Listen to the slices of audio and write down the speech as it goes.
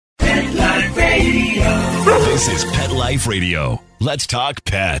This is Pet Life Radio. Let's talk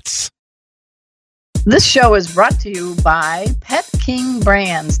pets. This show is brought to you by Pet King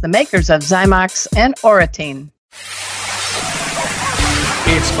Brands, the makers of Zymox and Oratine.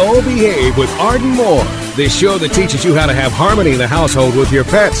 It's Oh Behave with Arden Moore, the show that teaches you how to have harmony in the household with your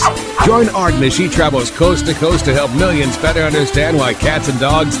pets. Join Arden as she travels coast to coast to help millions better understand why cats and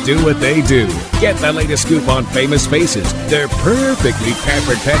dogs do what they do. Get the latest scoop on famous faces, their perfectly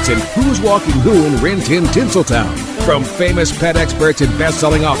pampered pets, and who's walking who in Rin Tin Tinseltown. From famous pet experts and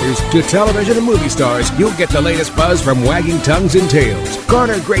best-selling authors to television and movie stars, you'll get the latest buzz from wagging tongues and tails.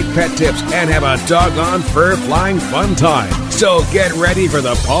 Garner great pet tips and have a doggone fur-flying fun time. So get ready for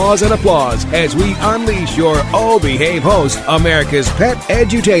the pause and applause as we unleash your Oh Behave host, America's pet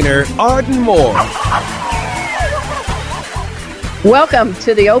edutainer, Arden Moore. Welcome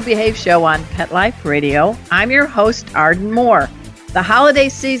to the Oh Behave show on Pet Life Radio. I'm your host, Arden Moore. The holiday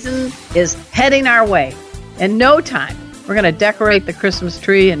season is heading our way. In no time, we're going to decorate the Christmas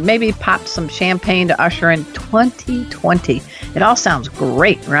tree and maybe pop some champagne to usher in 2020. It all sounds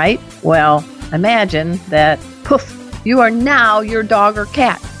great, right? Well, imagine that, poof, you are now your dog or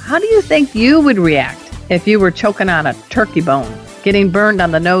cat. How do you think you would react if you were choking on a turkey bone, getting burned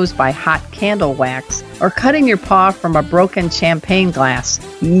on the nose by hot candle wax, or cutting your paw from a broken champagne glass?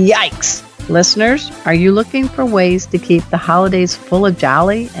 Yikes! Listeners, are you looking for ways to keep the holidays full of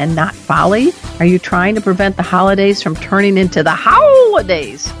jolly and not folly? Are you trying to prevent the holidays from turning into the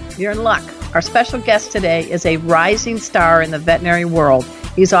holidays? You're in luck. Our special guest today is a rising star in the veterinary world.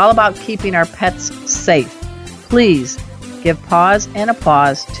 He's all about keeping our pets safe. Please give pause and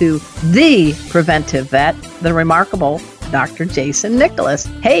applause to the preventive vet, the remarkable Dr. Jason Nicholas.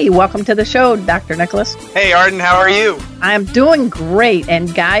 Hey, welcome to the show, Dr. Nicholas. Hey, Arden, how are you? I'm doing great.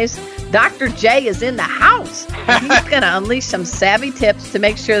 And guys, Dr. J is in the house. He's going to unleash some savvy tips to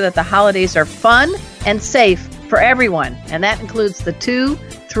make sure that the holidays are fun and safe for everyone. And that includes the 2,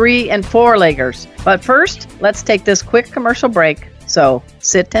 3, and 4-leggers. But first, let's take this quick commercial break. So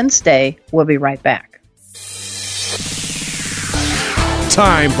sit and stay. We'll be right back.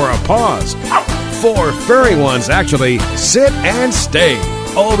 Time for a pause. 4 furry ones, actually. Sit and stay.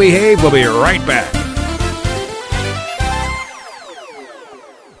 Oh Behave will be right back.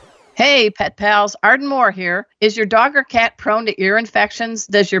 Hey, pet pals, Arden Moore here. Is your dog or cat prone to ear infections?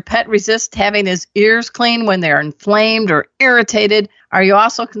 Does your pet resist having his ears cleaned when they're inflamed or irritated? Are you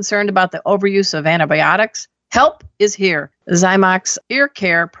also concerned about the overuse of antibiotics? Help is here. Zymox ear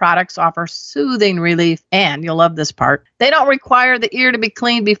care products offer soothing relief, and you'll love this part. They don't require the ear to be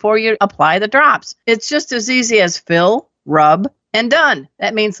cleaned before you apply the drops. It's just as easy as fill, rub, and done.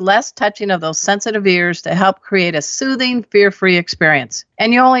 That means less touching of those sensitive ears to help create a soothing, fear-free experience.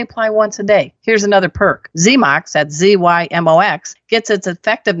 And you only apply once a day. Here's another perk. Zymox, that's Z-Y-M-O-X, gets its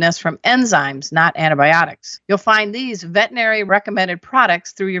effectiveness from enzymes, not antibiotics. You'll find these veterinary recommended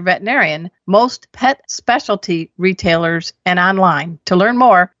products through your veterinarian, most pet specialty retailers, and online. To learn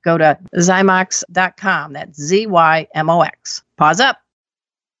more, go to Zymox.com. That's Z-Y-M-O-X. Pause up.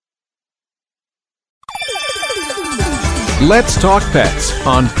 Let's Talk Pets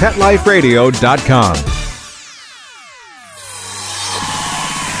on PetLifeRadio.com.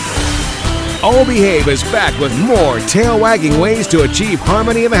 Oh Behave is back with more tail-wagging ways to achieve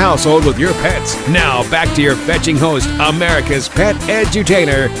harmony in the household with your pets. Now back to your fetching host, America's pet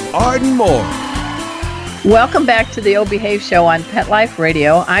edutainer, Arden Moore. Welcome back to the Oh Behave show on Pet Life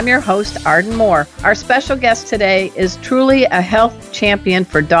Radio. I'm your host, Arden Moore. Our special guest today is truly a health champion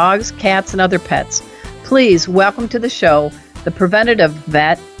for dogs, cats, and other pets. Please welcome to the show the preventative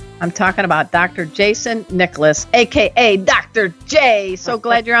vet. I'm talking about Dr. Jason Nicholas, a.k.a. Dr. J. So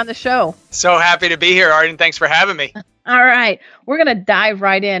glad you're on the show. So happy to be here, Arden. Thanks for having me. All right. We're going to dive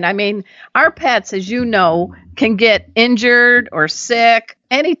right in. I mean, our pets, as you know, can get injured or sick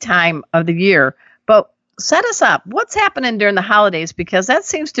any time of the year. But set us up. What's happening during the holidays? Because that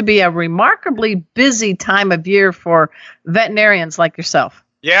seems to be a remarkably busy time of year for veterinarians like yourself.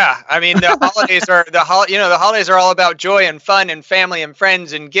 Yeah, I mean the holidays are the holidays are all about joy and fun and family and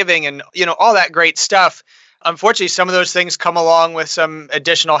friends and giving and all that great stuff. Unfortunately, some of those things come along with some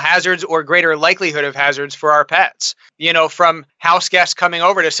additional hazards or greater likelihood of hazards for our pets. From house guests coming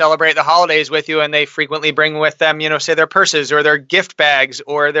over to celebrate the holidays with you, and they frequently bring with them, say their purses or their gift bags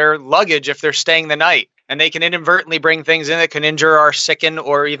or their luggage if they're staying the night, and they can inadvertently bring things in that can injure or sicken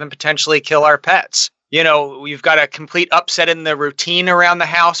or even potentially kill our pets. You've got a complete upset in the routine around the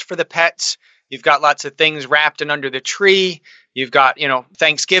house for the pets. You've got lots of things wrapped and under the tree. You've got,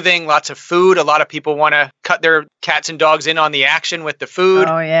 Thanksgiving, lots of food. A lot of people want to cut their cats and dogs in on the action with the food.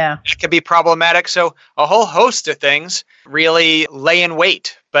 Oh, yeah. That could be problematic. So a whole host of things really lay in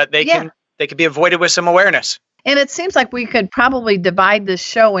wait, but they they could be avoided with some awareness. And it seems like we could probably divide this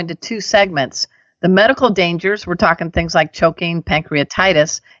show into two segments. The medical dangers, we're talking things like choking,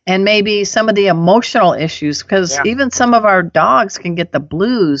 pancreatitis, and maybe some of the emotional issues, because even some of our dogs can get the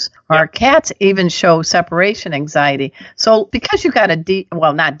blues, or our cats even show separation anxiety. So because you've got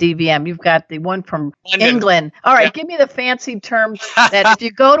not DVM, you've got the one from England. All right, give me the fancy term that if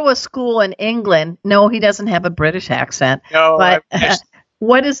you go to a school in England, no, he doesn't have a British accent. No, but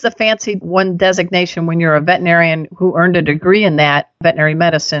what is the fancy one designation when you're a veterinarian who earned a degree in that veterinary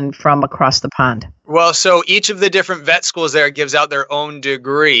medicine from across the pond? Well, so each of the different vet schools there gives out their own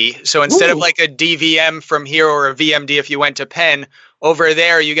degree. So instead of like a DVM from here or a VMD if you went to Penn, over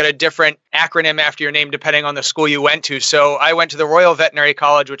there you get a different acronym after your name depending on the school you went to. So I went to the Royal Veterinary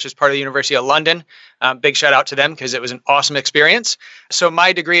College, which is part of the University of London. Big shout out to them because it was an awesome experience. So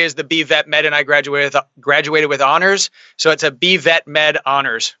my degree is the B Vet Med, and I graduated with honors. So it's a B Vet Med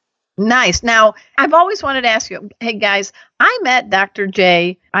honors. Nice. Now, I've always wanted to ask you, hey guys, I met Dr.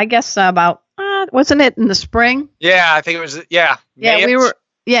 J, I guess about, wasn't it in the spring? Yeah, I think it was,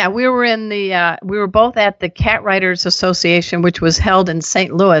 Yeah, we were in we were both at the Cat Writers Association, which was held in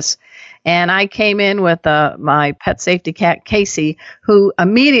St. Louis. And I came in with my pet safety cat, Casey, who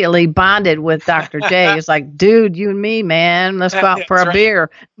immediately bonded with Dr. J. He's like, dude, you and me, man, let's go out for a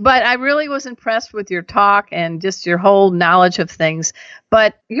beer. But I really was impressed with your talk and just your whole knowledge of things.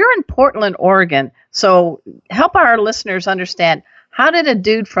 But you're in Portland, Oregon. So help our listeners understand, how did a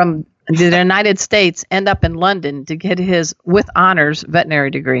dude from the United States end up in London to get his with honors veterinary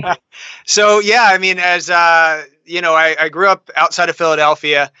degree? So, yeah, I mean, as I grew up outside of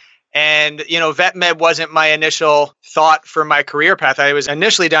Philadelphia. And, vet med wasn't my initial thought for my career path. I was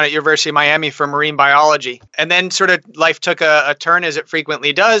initially down at University of Miami for marine biology. And then sort of life took a turn, as it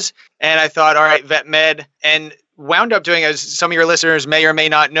frequently does. And I thought, all right, vet med, and wound up doing, as some of your listeners may or may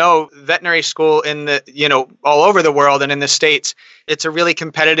not know, veterinary school in all over the world and in the States. It's a really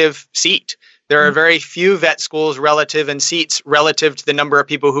competitive seat. There are very few vet schools in seats relative to the number of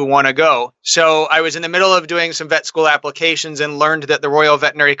people who want to go. So I was in the middle of doing some vet school applications and learned that the Royal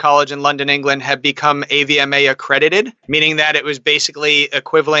Veterinary College in London, England had become AVMA accredited, meaning that it was basically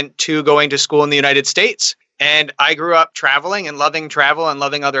equivalent to going to school in the United States. And I grew up traveling and loving travel and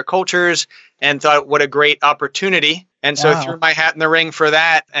loving other cultures and thought, what a great opportunity. And so threw my hat in the ring for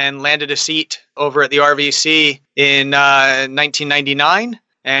that and landed a seat over at the RVC in 1999.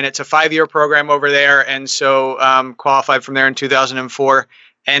 And it's a 5-year program over there. And so qualified from there in 2004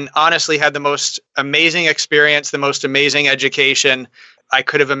 and honestly had the most amazing experience, the most amazing education I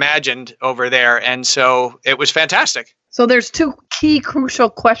could have imagined over there. And so it was fantastic. So there's two key crucial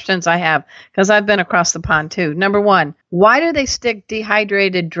questions I have because I've been across the pond too. Number one, why do they stick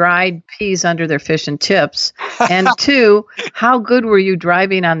dehydrated dried peas under their fish and chips? And two, how good were you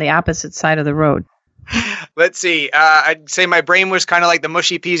driving on the opposite side of the road? Let's see. I'd say my brain was kind of like the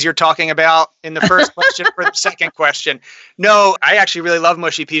mushy peas you're talking about in the first question for the second question. No, I actually really love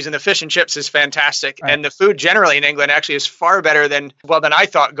mushy peas, and the fish and chips is fantastic. Right. And the food generally in England actually is far better than I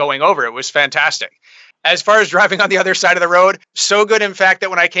thought going over. It was fantastic. As far as driving on the other side of the road, so good, in fact, that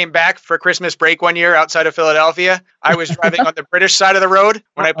when I came back for Christmas break one year outside of Philadelphia, I was driving on the British side of the road.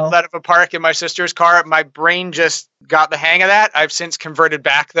 When I pulled out of a park in my sister's car, my brain just got the hang of that. I've since converted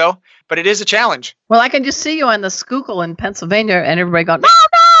back, though, but it is a challenge. Well, I can just see you on the Schuylkill in Pennsylvania and everybody going,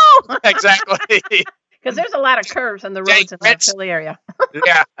 no! Exactly. Because there's a lot of curves on the roads in the Philly area.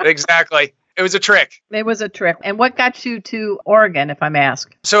 Yeah, exactly. It was a trick. It was a trick. And what got you to Oregon, if I may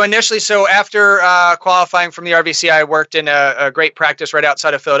ask? So initially, after qualifying from the RVC, I worked in a great practice right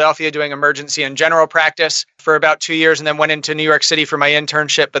outside of Philadelphia doing emergency and general practice for about 2 years, and then went into New York City for my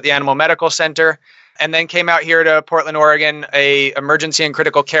internship at the Animal Medical Center. And then came out here to Portland, Oregon. A emergency and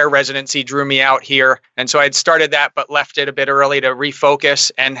critical care residency drew me out here. And so I'd started that, but left it a bit early to refocus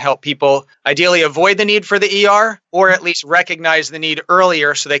and help people ideally avoid the need for the ER, or at least recognize the need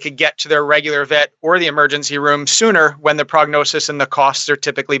earlier so they could get to their regular vet or the emergency room sooner when the prognosis and the costs are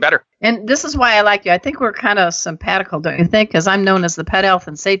typically better. And this is why I like you. I think we're kind of simpatical, don't you think? Because I'm known as the pet health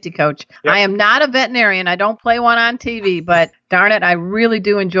and safety coach. Yep. I am not a veterinarian. I don't play one on TV, but darn it, I really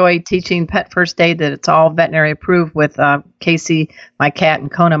do enjoy teaching pet first aid, that it's all veterinary approved with Casey, my cat,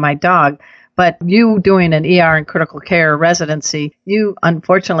 and Kona, my dog. But you doing an ER and critical care residency, you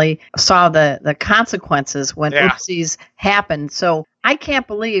unfortunately saw the consequences when oopsies happened. So I can't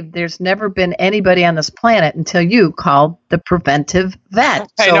believe there's never been anybody on this planet until you called the preventive vet.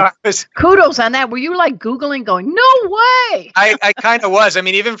 So kudos on that. Were you like Googling going, no way? I kind of was. I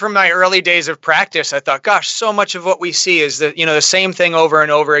mean, even from my early days of practice, I thought, gosh, so much of what we see is the same thing over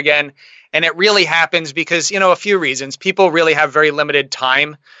and over again. And it really happens because, a few reasons. People really have very limited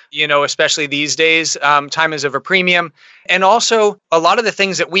time, especially these days. Time is of a premium. And also, a lot of the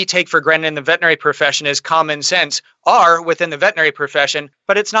things that we take for granted in the veterinary profession as common sense are within the veterinary profession,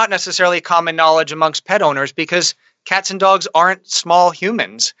 but it's not necessarily common knowledge amongst pet owners because cats and dogs aren't small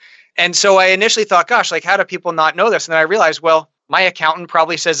humans. And so I initially thought, gosh, how do people not know this? And then I realized, well, my accountant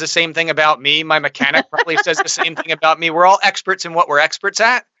probably says the same thing about me. My mechanic probably says the same thing about me. We're all experts in what we're experts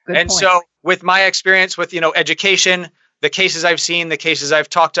at. Good and point. So with my experience with, education, the cases I've seen, the cases I've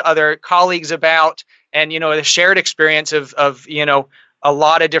talked to other colleagues about, and, the shared experience of a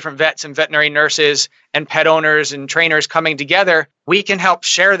lot of different vets and veterinary nurses and pet owners and trainers coming together, we can help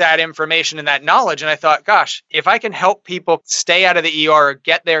share that information and that knowledge. And I thought, gosh, if I can help people stay out of the ER or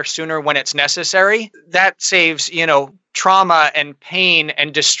get there sooner when it's necessary, that saves, trauma and pain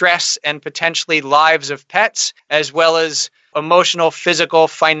and distress and potentially lives of pets, as well as emotional, physical,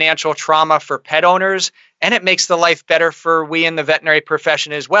 financial trauma for pet owners. And it makes the life better for we in the veterinary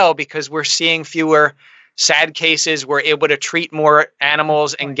profession as well, because we're seeing fewer sad cases. We're able to treat more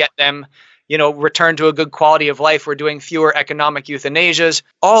animals and get them, return to a good quality of life. We're doing fewer economic euthanasias.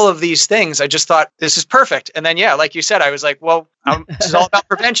 All of these things, I just thought, this is perfect. And then, like you said, I was like, well, this is all about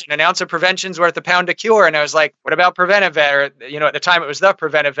prevention. An ounce of prevention is worth a pound of cure. And I was like, what about Prevent-A-Vet? Or, at the time it was the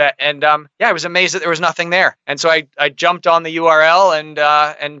Prevent-A-Vet. And I was amazed that there was nothing there. And so I jumped on the URL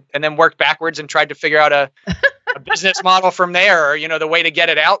and then worked backwards and tried to figure out a business model from there, or, the way to get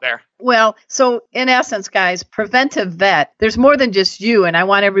it out there. Well, so in essence, guys, Preventive Vet, there's more than just you. And I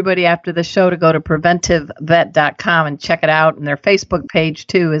want everybody after the show to go to PreventiveVet.com and check it out. And their Facebook page,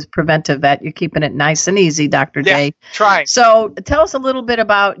 too, is Preventive Vet. You're keeping it nice and easy, Dr. J. Try. So tell us a little bit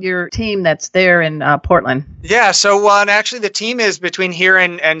about your team that's there in Portland. Yeah, so actually the team is between here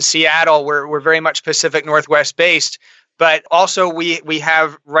and Seattle. We're very much Pacific Northwest based, but also we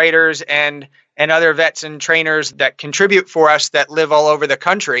have writers and other vets and trainers that contribute for us that live all over the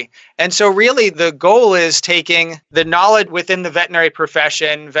country. And so really the goal is taking the knowledge within the veterinary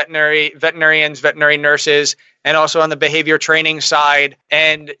profession, veterinarians, veterinary nurses, and also on the behavior training side,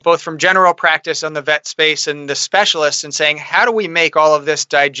 and both from general practice on the vet space and the specialists, and saying, how do we make all of this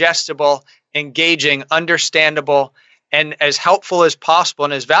digestible, engaging, understandable, and as helpful as possible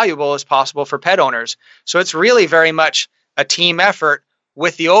and as valuable as possible for pet owners? So it's really very much a team effort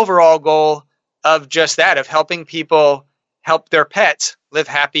with the overall goal of just that, of helping people help their pets live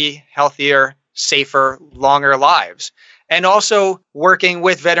happy, healthier, safer, longer lives. And also working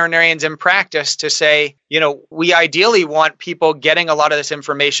with veterinarians in practice to say, we ideally want people getting a lot of this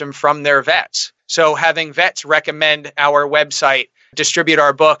information from their vets. So having vets recommend our website, distribute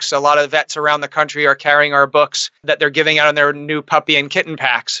our books. A lot of vets around the country are carrying our books that they're giving out in their new puppy and kitten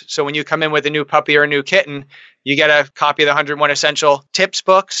packs. So when you come in with a new puppy or a new kitten, you get a copy of the 101 Essential Tips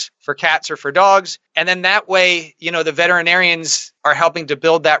books for cats or for dogs. And then that way, the veterinarians are helping to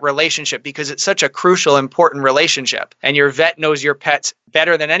build that relationship, because it's such a crucial, important relationship. And your vet knows your pets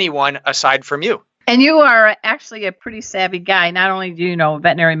better than anyone aside from you. And you are actually a pretty savvy guy. Not only do you know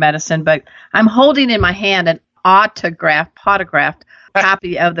veterinary medicine, but I'm holding in my hand an autographed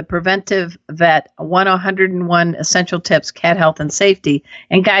copy of the Preventive Vet 101 Essential Tips, Cat Health and Safety.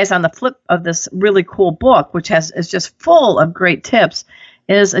 And guys, on the flip of this really cool book, which is just full of great tips,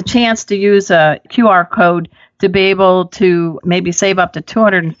 is a chance to use a QR code to be able to maybe save up to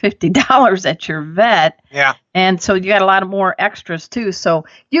 $250 at your vet. Yeah. And so you got a lot of more extras too. So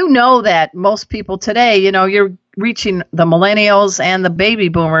that most people today, you're reaching the millennials and the baby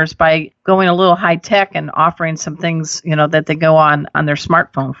boomers by going a little high tech and offering some things, that they go on their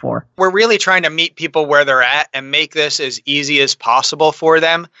smartphone for. We're really trying to meet people where they're at and make this as easy as possible for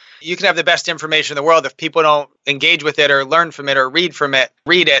them. You can have the best information in the world. If people don't engage with it or learn from it or read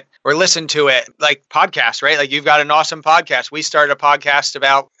it or listen to it, like podcasts, right? Like you've got an awesome podcast. We started a podcast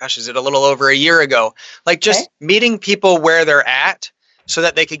about, is it a little over a year ago? Like just meeting people where they're at so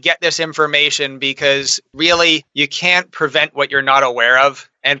that they could get this information, because really you can't prevent what you're not aware of.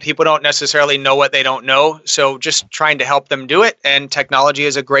 And people don't necessarily know what they don't know. So just trying to help them do it. And technology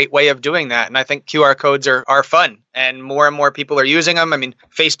is a great way of doing that. And I think QR codes are fun. And more people are using them. I mean,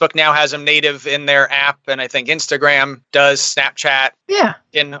 Facebook now has them native in their app. And I think Instagram does, Snapchat. Yeah.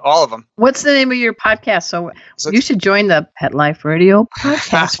 In all of them. What's the name of your podcast? So you should join the Pet Life Radio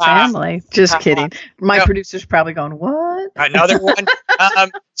podcast family. Just kidding. My producer's probably going, what? Another one.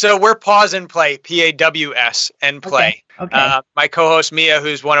 So we're Pause and Play, PAWS and Play. Okay. My co-host Mia,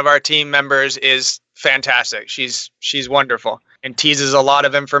 who's one of our team members, is fantastic. She's wonderful. and teases a lot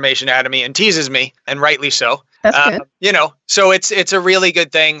of information out of me and teases me, and rightly so. That's good. So it's a really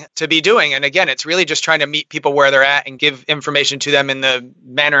good thing to be doing. And again, it's really just trying to meet people where they're at and give information to them in the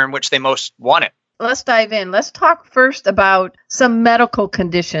manner in which they most want it. Let's dive in. Let's talk first about some medical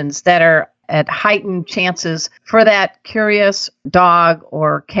conditions that are at heightened chances for that curious dog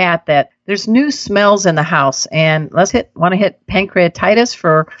or cat that there's new smells in the house. And want to hit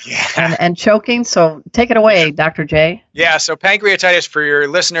pancreatitis and choking. So take it away, Dr. J. Yeah, so pancreatitis, for your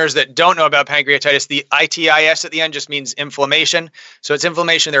listeners that don't know about pancreatitis, the itis at the end just means inflammation. So it's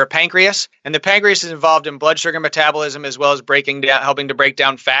inflammation of their pancreas. And the pancreas is involved in blood sugar metabolism as well as helping to break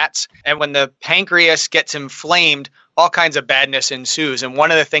down fats. And when the pancreas gets inflamed, all kinds of badness ensues. And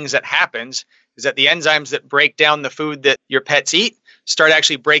one of the things that happens is that the enzymes that break down the food that your pets eat start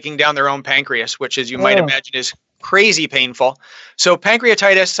actually breaking down their own pancreas, which, as you might imagine, is crazy painful. So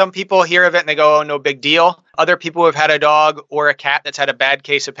pancreatitis, some people hear of it and they go, oh, no big deal. Other people who have had a dog or a cat that's had a bad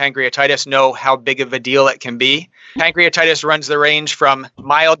case of pancreatitis know how big of a deal it can be. Pancreatitis runs the range from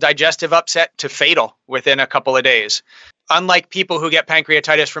mild digestive upset to fatal within a couple of days. Unlike people who get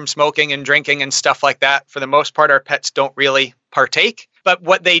pancreatitis from smoking and drinking and stuff like that, for the most part, our pets don't really partake. But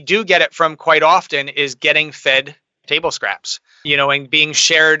what they do get it from quite often is getting fed table scraps, and being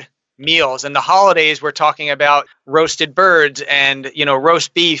shared meals. And the holidays, we're talking about roasted birds and,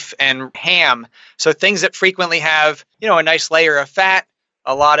 roast beef and ham. So things that frequently have, a nice layer of fat,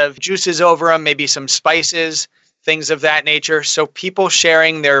 a lot of juices over them, maybe some spices, things of that nature. So people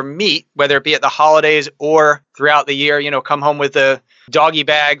sharing their meat, whether it be at the holidays or throughout the year, come home with a doggy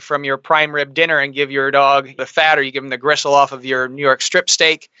bag from your prime rib dinner and give your dog the fat, or you give them the gristle off of your New York strip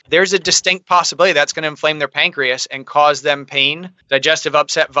steak. There's a distinct possibility that's going to inflame their pancreas and cause them pain, digestive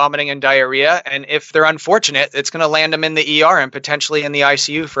upset, vomiting, and diarrhea. And if they're unfortunate, it's going to land them in the ER and potentially in the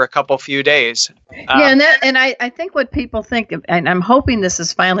ICU for a few days. I think what people think, and I'm hoping this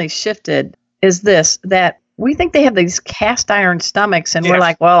has finally shifted, is that we think they have these cast iron stomachs, and we're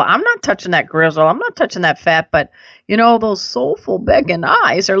like, well, I'm not touching that grizzle, I'm not touching that fat, but those soulful begging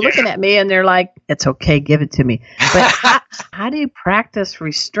eyes are looking at me and they're like, it's okay, give it to me. But how do you practice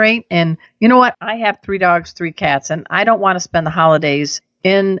restraint? And you know what? I have 3 dogs, 3 cats, and I don't want to spend the holidays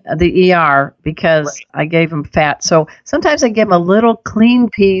in the ER because I gave them fat. So sometimes I give them a little clean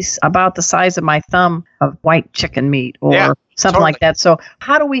piece about the size of my thumb of white chicken meat or something like that. So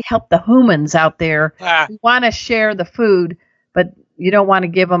how do we help the humans out there who want to share the food, but you don't want to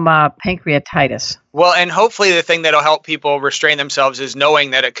give them pancreatitis? Well, and hopefully the thing that'll help people restrain themselves is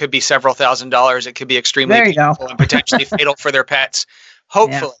knowing that it could be several $1,000s. It could be extremely painful and potentially fatal for their pets.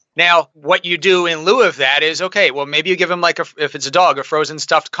 Hopefully. Yeah. Now, what you do in lieu of that is, okay, well, maybe you give them, if it's a dog, a frozen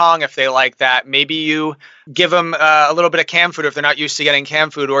stuffed Kong if they like that. Maybe you give them a little bit of canned food if they're not used to getting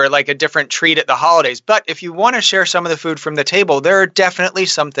canned food, or like a different treat at the holidays. But if you want to share some of the food from the table, there are definitely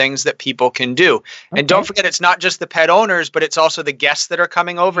some things that people can do. Okay. And don't forget, it's not just the pet owners, but it's also the guests that are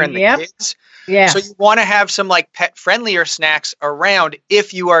coming over and the kids. Yeah. So you want to have some pet friendlier snacks around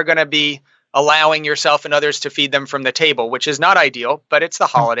if you are going to be allowing yourself and others to feed them from the table, which is not ideal, but it's the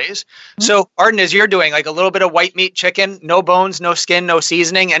holidays. Mm-hmm. So Arden, as you're doing, a little bit of white meat chicken, no bones, no skin, no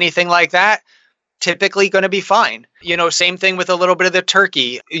seasoning, anything like that, typically going to be fine. Same thing with a little bit of the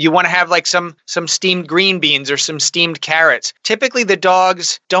turkey. You want to have some steamed green beans or some steamed carrots. Typically the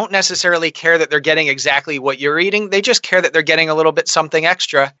dogs don't necessarily care that they're getting exactly what you're eating. They just care that they're getting a little bit something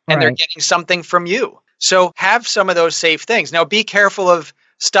extra and they're getting something from you. So have some of those safe things. Now be careful of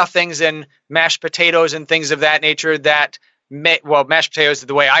stuffings and mashed potatoes and things of that nature mashed potatoes is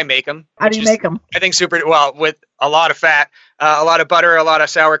the way I make them. How do you make them? I think with a lot of fat, a lot of butter, a lot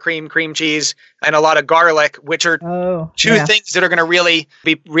of sour cream cheese, and a lot of garlic, which are two things that are going to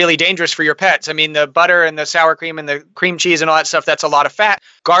be really dangerous for your pets. I mean, the butter and the sour cream and the cream cheese and all that stuff, that's a lot of fat.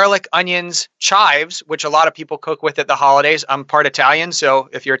 Garlic, onions, chives, which a lot of people cook with at the holidays. I'm part Italian, so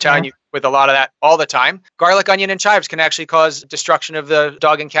if you're Italian, you cook with a lot of that all the time. Garlic, onion, and chives can actually cause destruction of the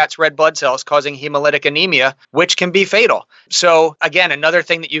dog and cat's red blood cells, causing hemolytic anemia, which can be fatal. So again, another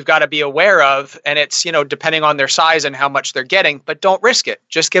thing that you've got to be aware of, and it's, depending on their size and how much they're getting, but don't risk it.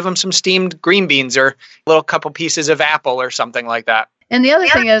 Just give them some steamed green beans or a little couple pieces of apple or something like that. And the other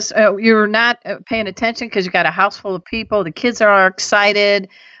thing is you're not paying attention because you got a house full of people. The kids are excited.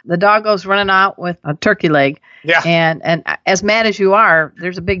 The dog goes running out with a turkey leg. Yeah. And as mad as you are,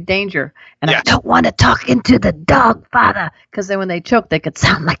 there's a big danger. And I don't want to talk into the dog father, because then when they choke, they could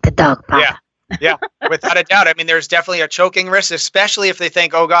sound like the dog father. Yeah. Yeah, without a doubt. I mean, there's definitely a choking risk, especially if they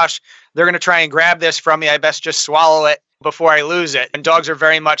think, oh gosh, they're going to try and grab this from me. I best just swallow it before I lose it. And dogs are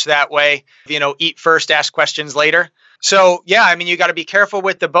very much that way. Eat first, ask questions later. So, yeah, I mean, you got to be careful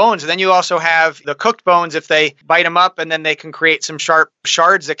with the bones. And then you also have the cooked bones. If they bite them up, and then they can create some sharp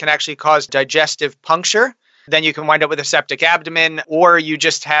shards that can actually cause digestive puncture. Then you can wind up with a septic abdomen, or you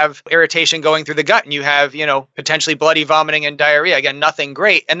just have irritation going through the gut and you have, potentially bloody vomiting and diarrhea. Again, nothing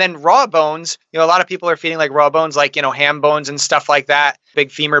great. And then raw bones, a lot of people are feeding like raw bones, like, ham bones and stuff like that. Big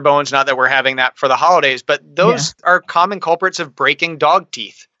femur bones, not that we're having that for the holidays, but those are common culprits of breaking dog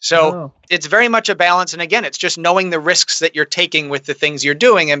teeth. So it's very much a balance. And again, it's just knowing the risks that you're taking with the things you're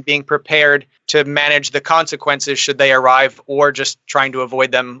doing and being prepared to manage the consequences should they arrive, or just trying to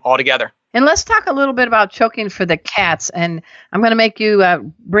avoid them altogether. And let's talk a little bit about choking for the cats. And I'm going to make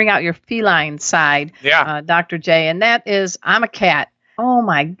you bring out your feline side, Dr. J. And that is, I'm a cat. Oh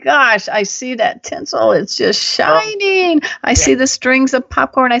my gosh, I see that tinsel. It's just shining. I see the strings of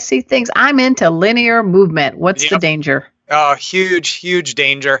popcorn. I see things. I'm into linear movement. What's the danger? Oh, huge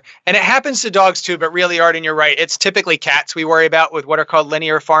danger. And it happens to dogs too, but really, Arden, you're right. It's typically cats we worry about with what are called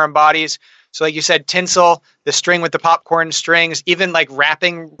linear foreign bodies. So like you said, tinsel, the string with the popcorn strings, even like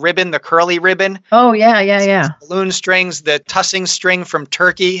wrapping ribbon, the curly ribbon. Oh, yeah. Balloon strings, the tussing string from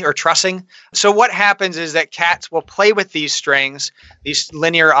turkey or trussing. So what happens is that cats will play with these strings, these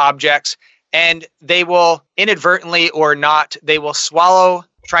linear objects, and they will inadvertently or not, they will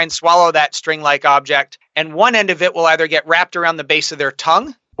try and swallow that string-like object. And one end of it will either get wrapped around the base of their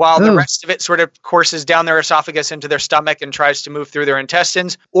tongue, while the rest of it sort of courses down their esophagus into their stomach and tries to move through their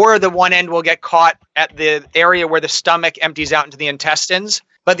intestines, or the one end will get caught at the area where the stomach empties out into the intestines.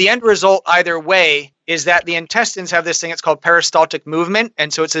 But the end result either way is that the intestines have this thing, it's called peristaltic movement.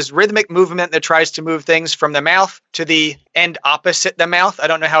 And so it's this rhythmic movement that tries to move things from the mouth to the end opposite the mouth. I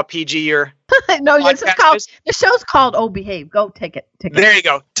don't know how PG your No, the show's called Oh Behave. Go take it. There you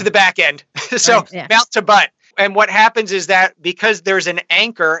go, to the back end. So mouth to butt. And what happens is that because there's an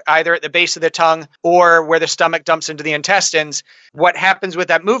anchor either at the base of the tongue or where the stomach dumps into the intestines, what happens with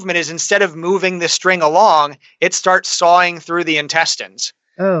that movement is instead of moving the string along, it starts sawing through the intestines.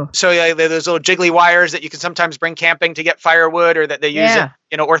 Oh. So those little jiggly wires that you can sometimes bring camping to get firewood, or that they use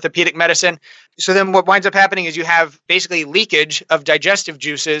in orthopedic medicine. So then what winds up happening is you have basically leakage of digestive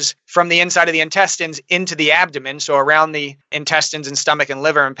juices from the inside of the intestines into the abdomen, so around the intestines and stomach and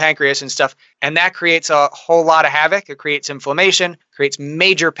liver and pancreas and stuff. And that creates a whole lot of havoc. It creates inflammation, creates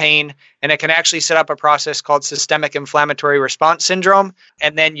major pain, and it can actually set up a process called systemic inflammatory response syndrome.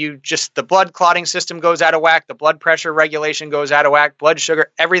 And then the blood clotting system goes out of whack, the blood pressure regulation goes out of whack, blood sugar,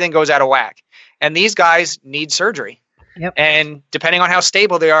 everything goes out of whack. And these guys need surgery. Yep. And depending on how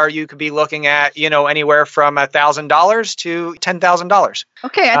stable they are, you could be looking at, anywhere from $1,000 to $10,000.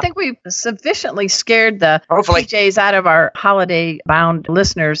 Okay, I think we've sufficiently scared the hopefully PJs out of our holiday-bound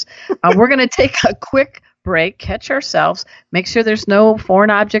listeners. We're going to take a quick break, catch ourselves, make sure there's no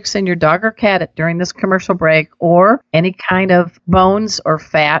foreign objects in your dog or cat during this commercial break, or any kind of bones or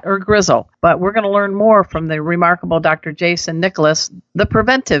fat or grizzle. But we're going to learn more from the remarkable Dr. Jason Nicholas, the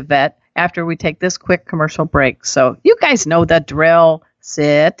preventive vet, after we take this quick commercial break. So you guys know the drill.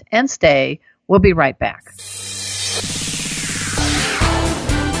 Sit and stay. We'll be right back.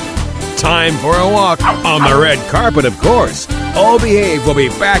 Time for a walk on the red carpet, of course. Oh Behave will be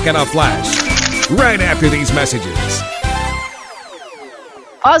back in a flash right after these messages.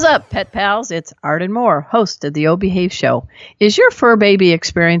 Pause up, pet pals. It's Arden Moore, host of the Oh Behave Show. Is your fur baby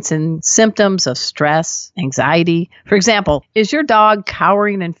experiencing symptoms of stress, anxiety? For example, is your dog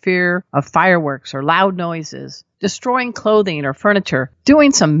cowering in fear of fireworks or loud noises, destroying clothing or furniture,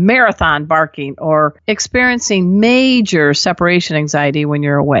 doing some marathon barking, or experiencing major separation anxiety when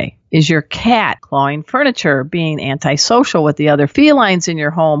you're away? Is your cat clawing furniture, being antisocial with the other felines in your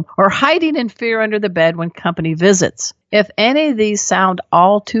home, or hiding in fear under the bed when company visits? If any of these sound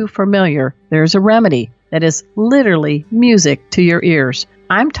all too familiar, there's a remedy that is literally music to your ears.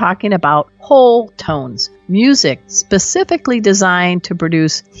 I'm talking about whole tones, music specifically designed to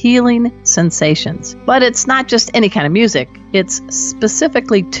produce healing sensations. But it's not just any kind of music. It's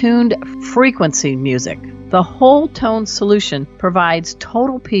specifically tuned frequency music. The whole tone solution provides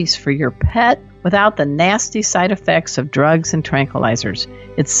total peace for your pet without the nasty side effects of drugs and tranquilizers.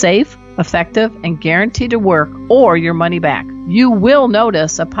 It's safe, effective, and guaranteed to work or your money back. You will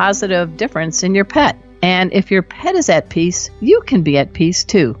notice a positive difference in your pet. And if your pet is at peace, you can be at peace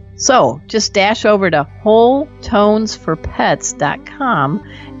too. So just dash over to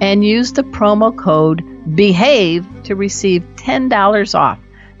WholeTonesForPets.com and use the promo code BEHAVE to receive $10 off.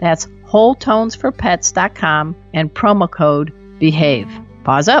 That's WholeTonesForPets.com and promo code BEHAVE.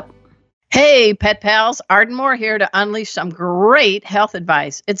 Pause up. Hey, pet pals, Arden Moore here to unleash some great health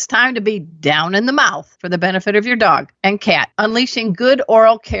advice. It's time to be down in the mouth for the benefit of your dog and cat. Unleashing good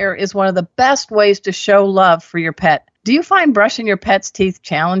oral care is one of the best ways to show love for your pet. Do you find brushing your pet's teeth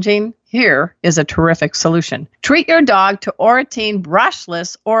challenging? Here is a terrific solution. Treat your dog to Oratine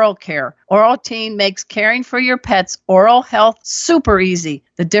Brushless Oral Care. Oratine makes caring for your pet's oral health super easy.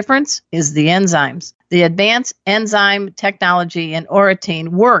 The difference is the enzymes. The advanced enzyme technology in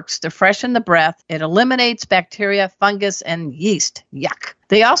Oratine works to freshen the breath. It eliminates bacteria, fungus, and yeast. Yuck.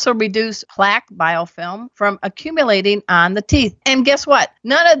 They also reduce plaque biofilm from accumulating on the teeth. And guess what?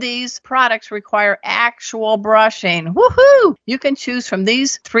 None of these products require actual brushing. Woohoo! You can choose from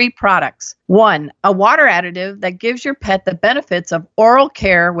these 3 products. 1, a water additive that gives your pet the benefits of oral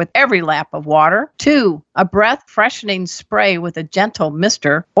care with every lap of water. 2, a breath freshening spray with a gentle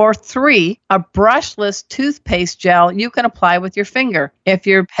mister. Or 3, a brushless toothpaste gel you can apply with your finger. If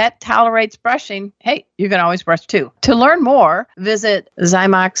your pet tolerates brushing, hey, you can always brush too. To learn more, visit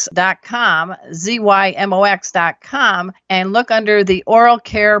Zymox.com, ZYMOX.com, and look under the oral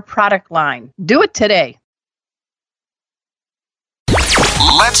care product line. Do it today.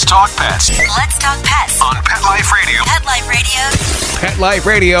 Let's talk pets Let's talk pets on Pet Life Radio. Pet Life Radio.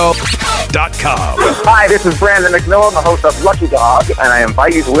 PetLifeRadio.com. Hi, this is Brandon McMillan, the host of Lucky Dog, and I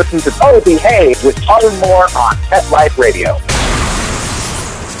invite you to listen to Oh Behave with Arden Moore on Pet Life Radio.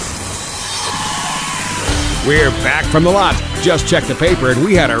 We're back from the lot. Just checked the paper and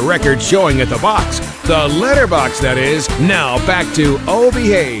we had a record showing at the box. The letterbox, that is. Now back to Oh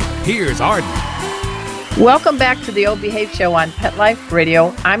Behave. Here's Arden. Welcome back to the Old Behave Show on Pet Life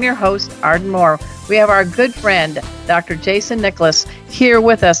Radio. I'm your host, Arden Moore. We have our good friend, Dr. Jason Nicholas, here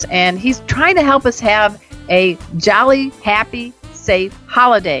with us, and he's trying to help us have a jolly, happy, safe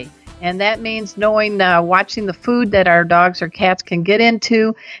holiday. And that means knowing, watching the food that our dogs or cats can get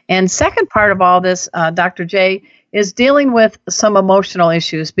into. And second part of all this, Dr. J, is dealing with some emotional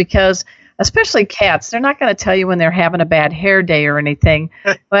issues because especially cats, they're not going to tell you when they're having a bad hair day or anything,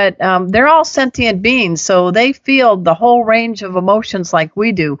 but they're all sentient beings, so they feel the whole range of emotions like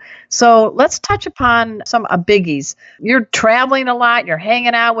we do. So let's touch upon some biggies. You're traveling a lot, you're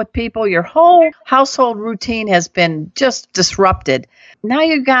hanging out with people, your whole household routine has been just disrupted. Now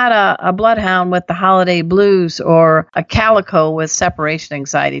you've got a bloodhound with the holiday blues or a calico with separation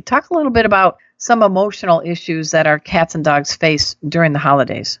anxiety. Talk a little bit about some emotional issues that our cats and dogs face during the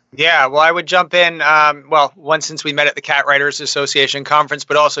holidays. Yeah, well, I would jump in, one, since we met at the Cat Writers Association conference,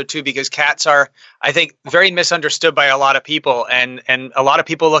 but also, two, because cats are, I think, very misunderstood by a lot of people. And a lot of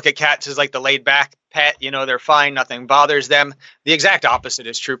people look at cats as like the laid-back pet, they're fine, nothing bothers them. The exact opposite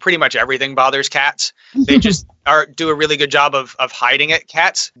is true. Pretty much everything bothers cats. They just do a really good job of hiding it.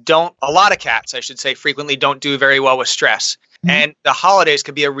 A lot of cats, I should say, frequently don't do very well with stress. And the holidays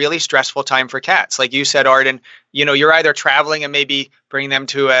could be a really stressful time for cats. Like you said, Arden, you're either traveling and maybe bringing them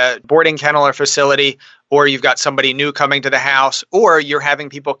to a boarding kennel or facility, or you've got somebody new coming to the house, or you're having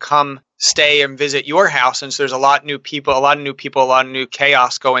people come stay and visit your house. And so there's a lot of new people, a lot of new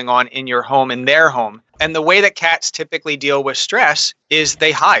chaos going on in your home, in their home. And the way that cats typically deal with stress is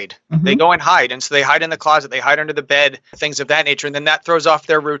they hide. Mm-hmm. They go and hide. And so they hide in the closet, they hide under the bed, things of that nature. And then that throws off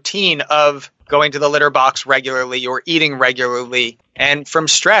their routine of going to the litter box regularly or eating regularly. And from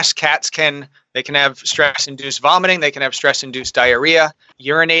stress, cats can have stress-induced vomiting. They can have stress-induced diarrhea.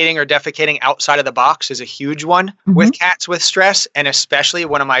 Urinating or defecating outside of the box is a huge one with cats with stress, and especially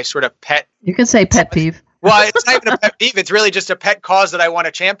one of my sort of pet... You can say pet peeve. Well, it's not even a pet peeve. It's really just a pet cause that I want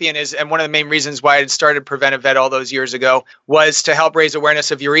to champion and one of the main reasons why I started Preventive Vet all those years ago was to help raise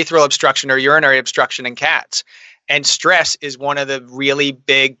awareness of urethral obstruction or urinary obstruction in cats. And stress is one of the really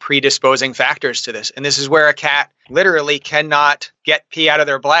big predisposing factors to this. And this is where a cat literally cannot get pee out of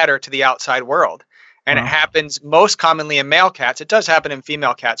their bladder to the outside world. And it happens most commonly in male cats. It does happen in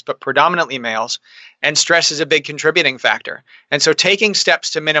female cats, but predominantly males. And stress is a big contributing factor. And so taking steps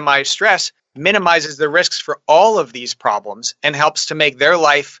to minimize stress minimizes the risks for all of these problems and helps to make their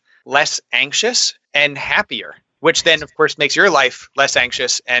life less anxious and happier, which then, of course, makes your life less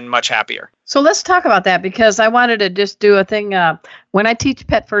anxious and much happier. So let's talk about that, because I wanted to just do a thing. When I teach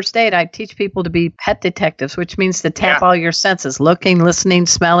pet first aid, I teach people to be pet detectives, which means to tap all your senses, looking, listening,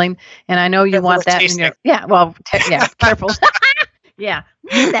 smelling. And I know you Careful want that tasting. in your... careful. Yeah.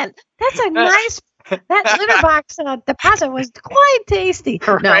 That's a nice... That litter box deposit was quite tasty.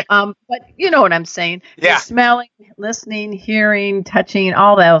 Right. No, but you know what I'm saying. Yeah. The smelling, listening, hearing, touching,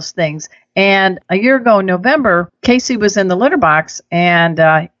 all those things. And a year ago in November, Casey was in the litter box,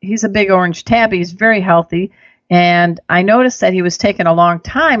 and he's a big orange tabby. He's very healthy. And I noticed that he was taking a long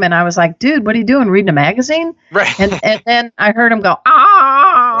time, and I was like, dude, what are you doing, reading a magazine? Right. And then I heard him go,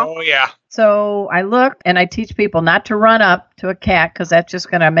 ah. Oh, yeah. So I looked, and I teach people not to run up to a cat because that's just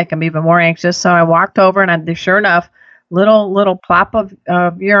going to make them even more anxious. So I walked over, and sure enough, little plop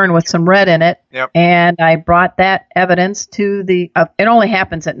of urine with some red in it. Yep. And I brought that evidence to the. It only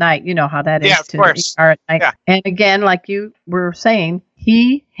happens at night. You know how that is. Yeah, of course. The ER at night. Yeah. And again, like you were saying,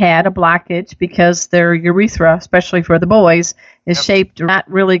 he had a blockage because their urethra, especially for the boys, is shaped not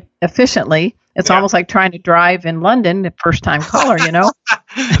really efficiently. It's almost like trying to drive in London, the first-time caller, you know.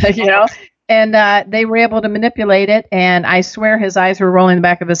 You know. And they were able to manipulate it, and I swear his eyes were rolling in the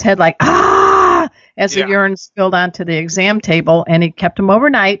back of his head like, as the urine spilled onto the exam table, and he kept him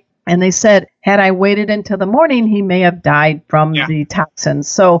overnight. And they said, had I waited until the morning, he may have died from the toxins.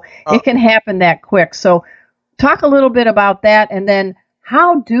 So it can happen that quick. So talk a little bit about that, and then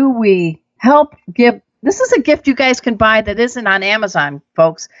how do we help give... This is a gift you guys can buy that isn't on Amazon,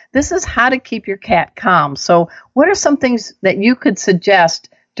 folks. This is how to keep your cat calm. So what are some things that you could suggest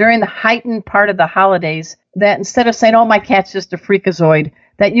during the heightened part of the holidays that instead of saying, oh, my cat's just a freakazoid,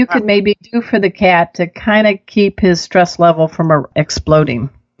 that you could maybe do for the cat to kind of keep his stress level from exploding?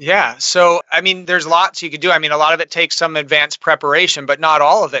 Yeah. So, I mean, there's lots you could do. I mean, a lot of it takes some advanced preparation, but not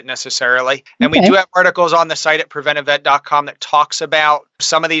all of it necessarily. And we do have articles on the site at preventivevet.com that talks about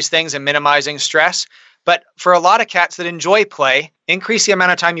some of these things and minimizing stress. But for a lot of cats that enjoy play, increase the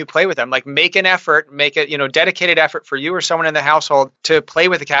amount of time you play with them. Like make an effort, make it, dedicated effort for you or someone in the household to play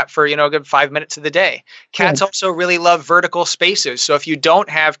with the cat for, a good 5 minutes of the day. Cats also really love vertical spaces. So if you don't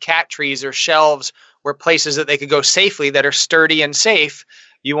have cat trees or shelves or places that they could go safely that are sturdy and safe,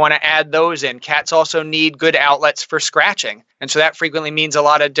 you want to add those in. Cats also need good outlets for scratching. And so that frequently means a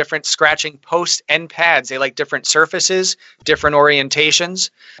lot of different scratching posts and pads. They like different surfaces, different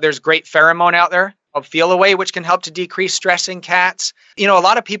orientations. There's great pheromone out there called Feel Away, which can help to decrease stress in cats. A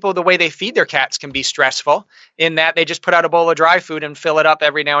lot of people, the way they feed their cats can be stressful in that they just put out a bowl of dry food and fill it up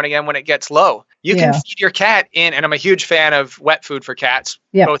every now and again when it gets low. You can feed your cat in, and I'm a huge fan of wet food for cats,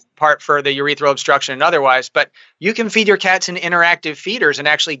 both part for the urethral obstruction and otherwise, but you can feed your cats in interactive feeders and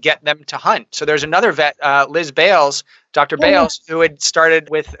actually get them to hunt. So there's another vet, Liz Bales, Dr. Bales, who had started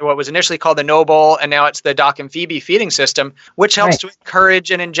with what was initially called the No Bowl, and now it's the Doc and Phoebe feeding system, which helps to encourage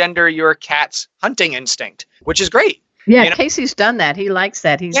and engender your cat's hunting instinct, which is great. Yeah, Casey's done that. He likes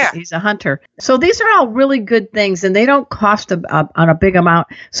that. He's a hunter. So these are all really good things, and they don't cost on a big amount.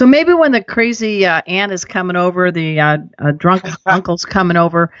 So maybe when the crazy aunt is coming over, the drunk uncle's coming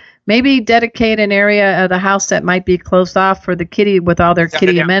over, maybe dedicate an area of the house that might be closed off for the kitty with all their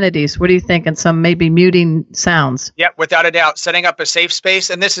kitty amenities. What do you think? And some maybe muting sounds. Yep, without a doubt. Setting up a safe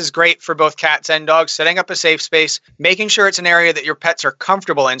space. And this is great for both cats and dogs. Setting up a safe space, making sure it's an area that your pets are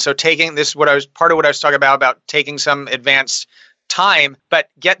comfortable in. So taking this, part of what I was talking about taking some advanced time, but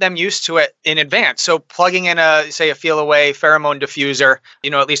get them used to it in advance. So plugging in a Feel Away pheromone diffuser,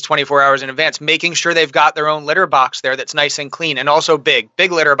 at least 24 hours in advance, making sure they've got their own litter box there that's nice and clean, and also big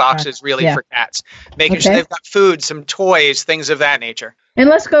litter boxes really for cats. Making sure they've got food, some toys, things of that nature. And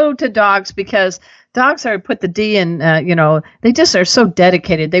let's go to dogs, because dogs are put the D in, they just are so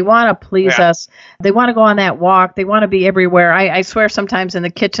dedicated. They want to please us. They want to go on that walk. They want to be everywhere. I swear sometimes in the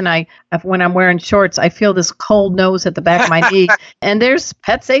kitchen, when I'm wearing shorts, I feel this cold nose at the back of my knee. And there's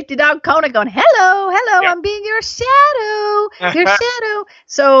pet safety dog Kona going, hello, I'm being your shadow.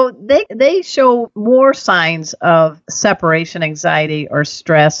 So they show more signs of separation anxiety or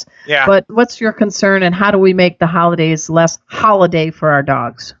stress. Yeah. But what's your concern, and how do we make the holidays less holiday for our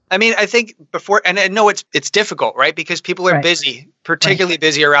dogs? I mean, I think before, and I know it's difficult, right? Because people are busy, particularly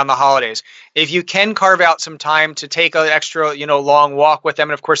busy around the holidays. If you can carve out some time to take an extra, long walk with them,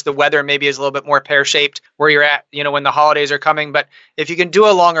 and of course the weather maybe is a little bit more pear-shaped where you're at, when the holidays are coming. But if you can do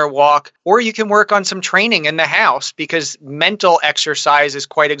a longer walk, or you can work on some training in the house, because mental exercise is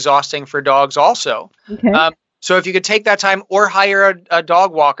quite exhausting for dogs also. Okay. So if you could take that time, or hire a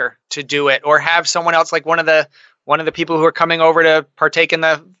dog walker to do it, or have someone else, like one of the people who are coming over to partake in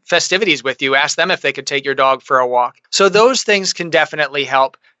the festivities with you, ask them if they could take your dog for a walk. So those things can definitely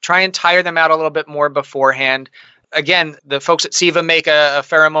help. Try and tire them out a little bit more beforehand. Again, the folks at SIVA make a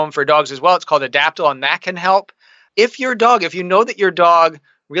pheromone for dogs as well. It's called Adaptil, and that can help. If you know that your dog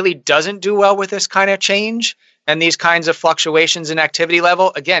really doesn't do well with this kind of change and these kinds of fluctuations in activity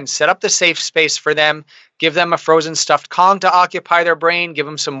level, again, set up the safe space for them. Give them a frozen stuffed Kong to occupy their brain. Give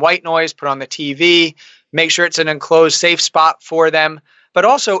them some white noise, put on the TV. Make sure it's an enclosed, safe spot for them. But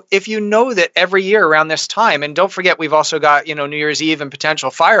also, if you know that every year around this time, and don't forget, we've also got, New Year's Eve and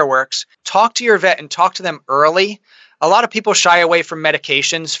potential fireworks, talk to your vet and talk to them early. A lot of people shy away from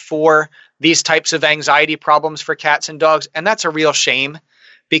medications for these types of anxiety problems for cats and dogs, and that's a real shame,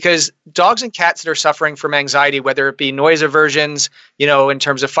 because dogs and cats that are suffering from anxiety, whether it be noise aversions, in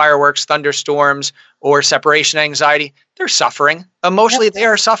terms of fireworks, thunderstorms, or separation anxiety, they're suffering. Emotionally, they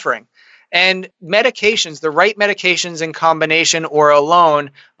are suffering. And medications, the right medications in combination or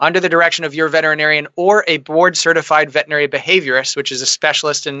alone under the direction of your veterinarian or a board certified veterinary behaviorist, which is a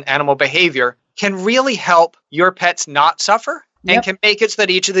specialist in animal behavior, can really help your pets not suffer and can make it so that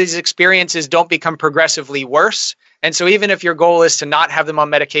each of these experiences don't become progressively worse. And so even if your goal is to not have them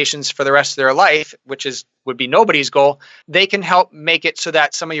on medications for the rest of their life, which would be nobody's goal, they can help make it so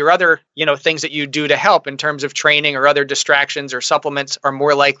that some of your other, things that you do to help in terms of training or other distractions or supplements are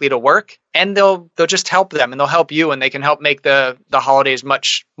more likely to work. And they'll just help them, and they'll help you, and they can help make the holidays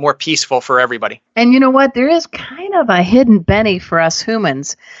much more peaceful for everybody. And you know what? There is kind of a hidden Benny for us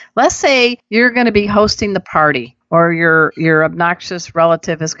humans. Let's say you're going to be hosting the party, or your obnoxious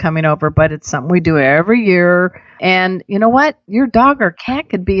relative is coming over, but it's something we do every year. And you know what? Your dog or cat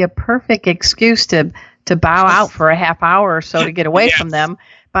could be a perfect excuse to bow out for a half hour or so to get away from them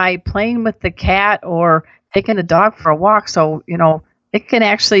by playing with the cat or taking the dog for a walk. So, it can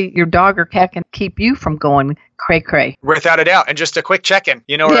actually, your dog or cat can keep you from going cray-cray. Without a doubt. And just a quick check-in, on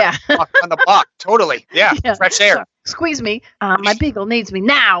the block. Totally. Yeah. Fresh air. So, squeeze me. My beagle needs me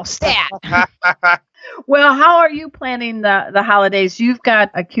now. Stat. Well, how are you planning the holidays? You've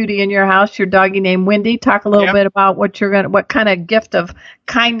got a cutie in your house, your doggy named Wendy. Talk a little bit about what kind of gift of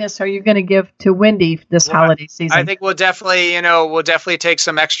kindness are you going to give to Wendy this holiday season? I think we'll definitely take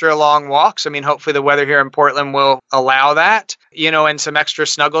some extra long walks. I mean, hopefully the weather here in Portland will allow that, and some extra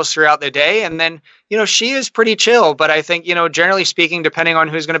snuggles throughout the day. And then, she is pretty chill, but I think, generally speaking, depending on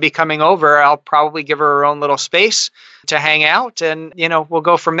who's going to be coming over, I'll probably give her own little space to hang out, and, we'll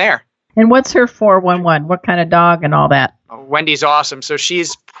go from there. And what's her 411? What kind of dog and all that? Wendy's awesome. So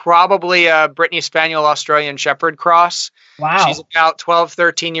she's probably a Brittany Spaniel Australian Shepherd cross. Wow. She's about 12,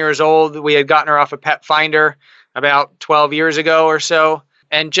 13 years old. We had gotten her off a Pet Finder about 12 years ago or so.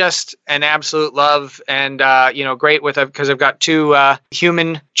 And just an absolute love and, great because I've got two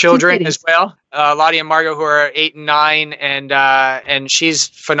human children as well. Lottie and Margot, who are 8 and 9, and she's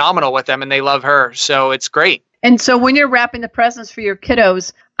phenomenal with them and they love her. So it's great. And so when you're wrapping the presents for your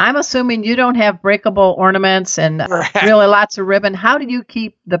kiddos, I'm assuming you don't have breakable ornaments and really lots of ribbon. How do you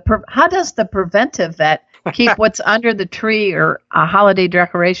keep how does the preventive vet keep what's under the tree or holiday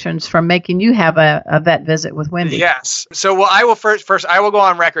decorations from making you have a vet visit with Wendy? Yes. So, I will first I will go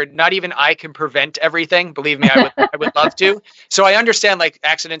on record. Not even I can prevent everything. Believe me, I would love to. So I understand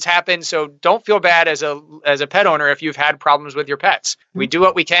accidents happen. So don't feel bad as a pet owner if you've had problems with your pets. We do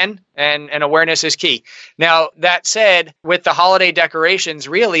what we can, and awareness is key. Now, that said, with the holiday decorations,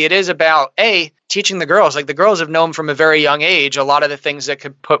 really it is about teaching the girls. The girls have known from a very young age a lot of the things that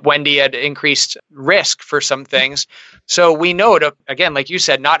could put Wendy at increased risk for some things. So we know to, again, like you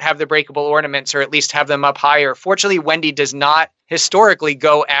said, not have the breakable ornaments or at least have them up higher. Fortunately, Wendy does not historically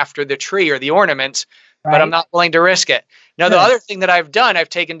go after the tree or the ornaments, but I'm not willing to risk it. Now, the other thing that I've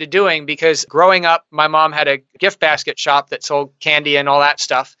taken to doing, because growing up, my mom had a gift basket shop that sold candy and all that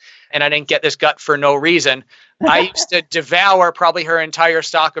stuff, and I didn't get this gut for no reason. I used to devour probably her entire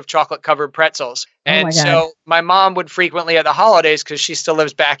stock of chocolate-covered pretzels. And so my mom would frequently at the holidays, because she still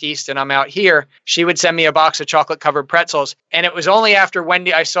lives back east and I'm out here, she would send me a box of chocolate-covered pretzels. And it was only after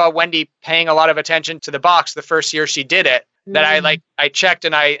I saw Wendy paying a lot of attention to the box the first year she did it, that I checked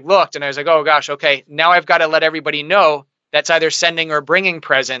and I looked and I was like, oh gosh, okay, now I've got to let everybody know that's either sending or bringing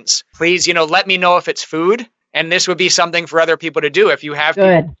presents. Please, let me know if it's food. And this would be something for other people to do. If you have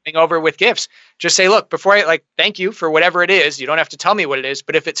people coming over with gifts, just say, look, before thank you for whatever it is. You don't have to tell me what it is,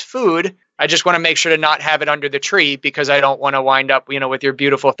 but if it's food, I just want to make sure to not have it under the tree because I don't want to wind up, with your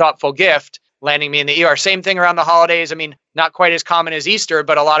beautiful, thoughtful gift landing me in the ER. Same thing around the holidays. I mean, not quite as common as Easter,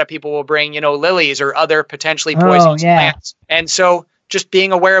 but a lot of people will bring, lilies or other potentially poisonous plants. And so just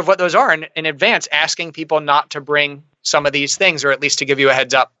being aware of what those are in advance, asking people not to bring some of these things, or at least to give you a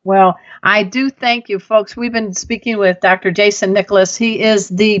heads up. Well, I do thank you, folks. We've been speaking with Dr. Jason Nicholas. He is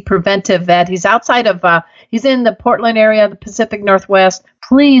the preventive vet. He's outside of, he's in the Portland area, the Pacific Northwest.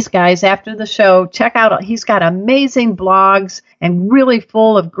 Please, guys, after the show, check out, he's got amazing blogs and really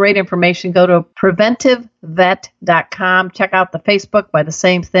full of great information. Go to preventivevet.com. Check out the Facebook by the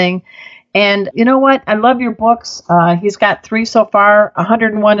same thing. And you know what? I love your books. He's got 3 so far,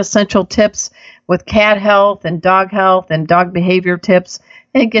 101 essential tips with cat health and dog behavior tips.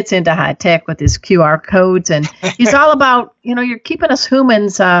 And it gets into high tech with his QR codes. And he's all about, you're keeping us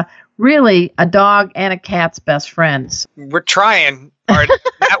humans really a dog and a cat's best friends. We're trying.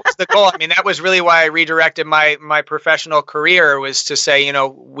 That was the goal. I mean, that was really why I redirected my professional career, was to say,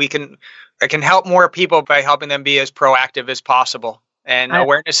 I can help more people by helping them be as proactive as possible. And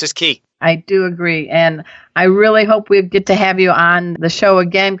awareness is key. I do agree. And I really hope we get to have you on the show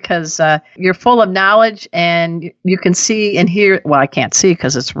again because you're full of knowledge and you can see and hear. Well, I can't see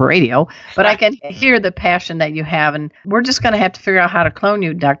because it's radio, but I can hear the passion that you have. And we're just going to have to figure out how to clone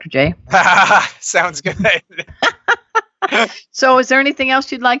you, Dr. J. Sounds good. So is there anything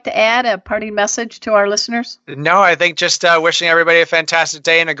else you'd like to add, a parting message to our listeners? No, I think just wishing everybody a fantastic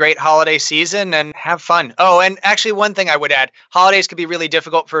day and a great holiday season and have fun. Oh, and actually one thing I would add, holidays can be really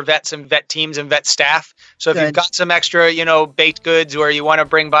difficult for vets and vet teams and vet staff. So if you've got some extra, baked goods or you want to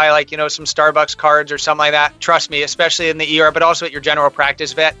bring by some Starbucks cards or something like that, trust me, especially in the ER, but also at your general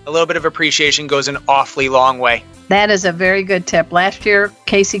practice vet, a little bit of appreciation goes an awfully long way. That is a very good tip. Last year,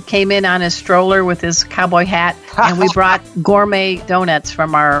 Casey came in on his stroller with his cowboy hat, and we brought gourmet donuts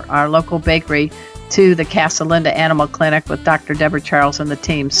from our local bakery to the Casa Linda Animal Clinic with Dr. Deborah Charles and the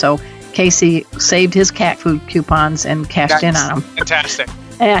team. So Casey saved his cat food coupons and cashed in on them. Fantastic.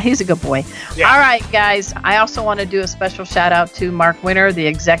 Yeah, he's a good boy. Yeah. All right, guys. I also want to do a special shout out to Mark Winter, the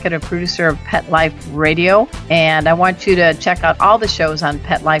executive producer of Pet Life Radio. And I want you to check out all the shows on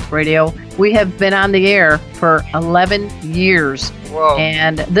Pet Life Radio. We have been on the air for 11 years. Whoa.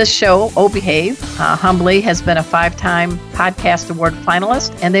 And this show, Oh Behave, humbly has been a 5-time podcast award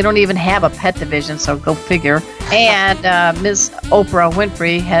finalist. And they don't even have a pet division, so go figure. And Ms. Oprah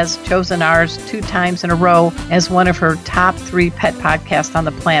Winfrey has chosen ours 2 times in a row as one of her top 3 pet podcasts on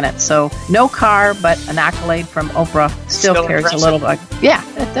the planet. So no car, but an accolade from Oprah still carries impressive. A little bit. Yeah,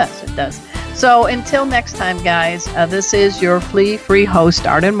 it does. It does. So until next time, guys, this is your flea-free host,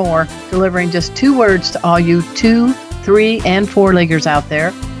 Arden Moore, delivering just 2 words to all you 2, 3, and 4-leggers out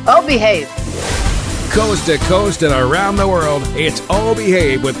there. Oh, behave. Coast to coast and around the world, it's Oh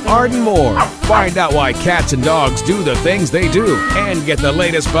Behave with Arden Moore. Find out why cats and dogs do the things they do and get the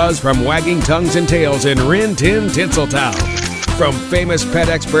latest buzz from wagging tongues and tails in Rin Tin Tinseltown. From famous pet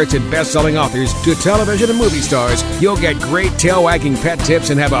experts and best-selling authors to television and movie stars, you'll get great tail-wagging pet tips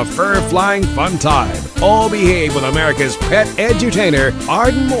and have a fur-flying fun time. All Behave with America's pet edutainer,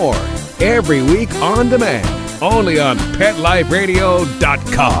 Arden Moore. Every week on demand, only on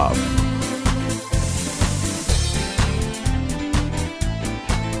PetLifeRadio.com.